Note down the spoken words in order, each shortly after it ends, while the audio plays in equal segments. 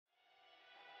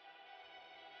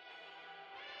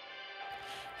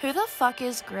Who the fuck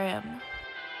is Grim?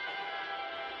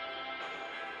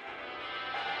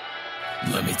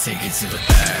 Let me take it to the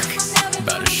back.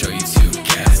 About to show you two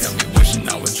cats. Got me wishing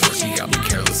I was George. You got me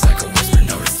careless like a whisper.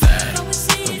 Notice that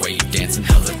the way you dancing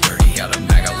hella dirty. Got a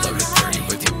mag out loaded 30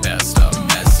 with your best up,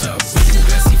 messed up. With your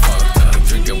bestie fucked up,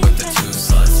 drinking with the two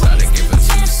sluts. About to give her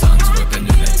two sons, whipping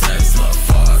in a Tesla.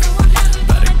 Fuck,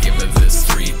 about to give her this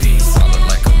 3-piece, solid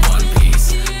like a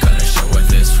 1-piece. Gonna show her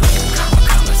this roll. Got my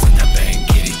commas in the bank,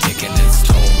 kitty taking its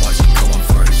toll. While she going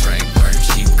for a drink, wearing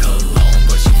cheap cologne,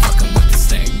 but she fucking with this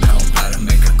thing. Now I'm about to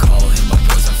make a call, hit my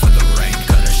poison for the rain.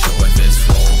 Gonna show her this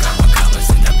roll. Got my commas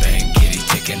in the bank, kitty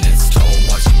taking its toll.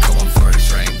 While she going for a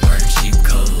drink, wearing cheap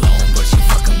cologne, but she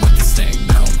fucking with this thing.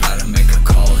 Now I'm about to make a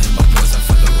call, hit my poison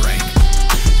for the rain.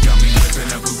 Got me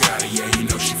whipping a Bugatti, yeah, you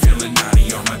know she feeling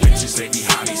naughty. All my bitches, they be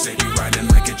hotties, they be riding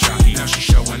like a jockey. Now she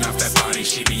showing off that body,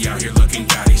 she be out here looking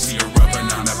gaudy. See her rubbing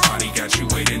on her body, got you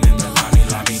waiting in the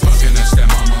lobby. Fucking a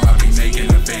stepmama, I be making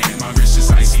a band. My wrist is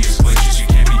icy as glaciers, you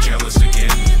can't be jealous again.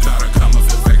 Thought I'd come up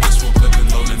with reckless, full clip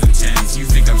and load in the 10s. You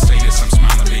think I'm sadist, I'm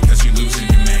smiling because you losing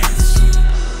your mans.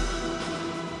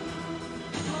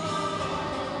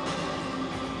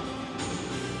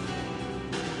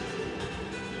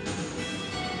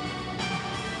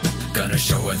 Gonna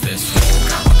show her this roll.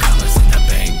 Got my